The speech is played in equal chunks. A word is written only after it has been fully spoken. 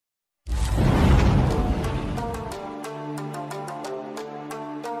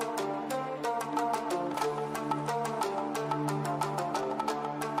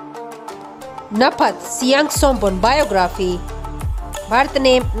Naphat Siangsomboon biography. Birth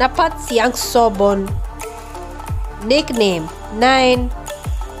name Naphat Siangsomboon. Nickname 9.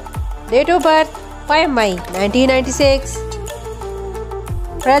 Date of birth 5 May 1996.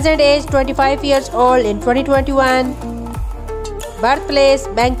 Present age 25 years old in 2021. Birthplace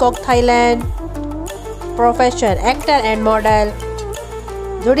Bangkok, Thailand. Profession actor and model.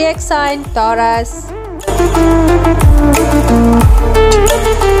 Zodiac sign Taurus.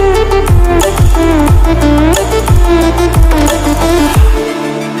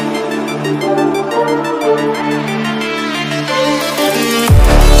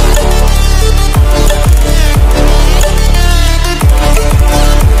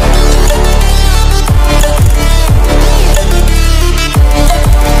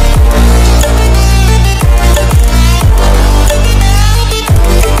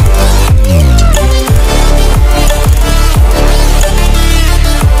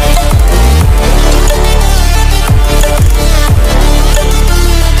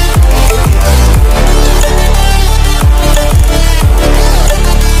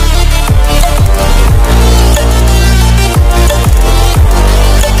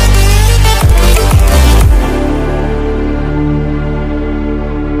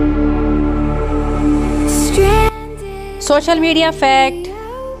 Social media fact: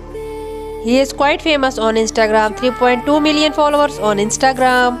 he is quite famous on Instagram, 3.2 million followers on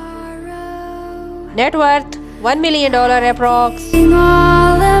Instagram. Net worth $1 million approx.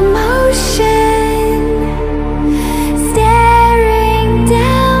 All emotion, staring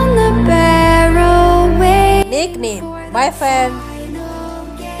down the barrel way. Nickname Baifern.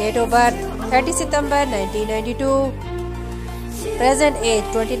 Date of birth 30 September 1992. Present age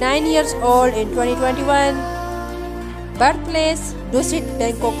 29 years old in 2021. Birthplace Dusit,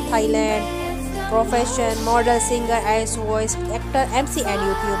 Bangkok, Thailand. Profession model, singer, as voice actor, MC and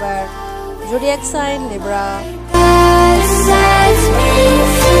YouTuber. Zodiac sign Libra.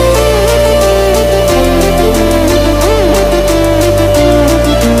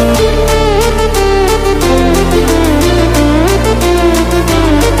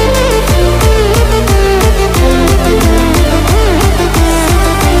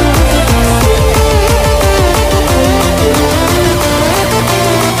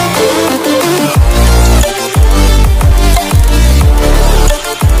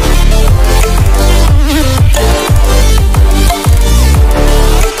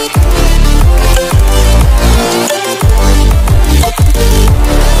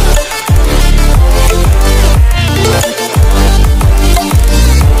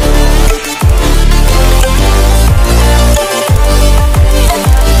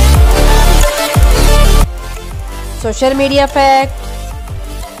 Social media fact: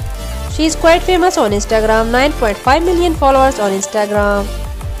 she is quite famous on Instagram, 9.5 million followers on Instagram.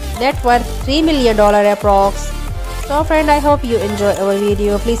 Net worth $3 million approx. So friend, I hope you enjoy our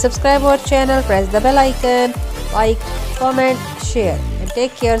video. Please subscribe our channel, press the bell icon, like, comment, share, and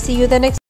take care. See you the next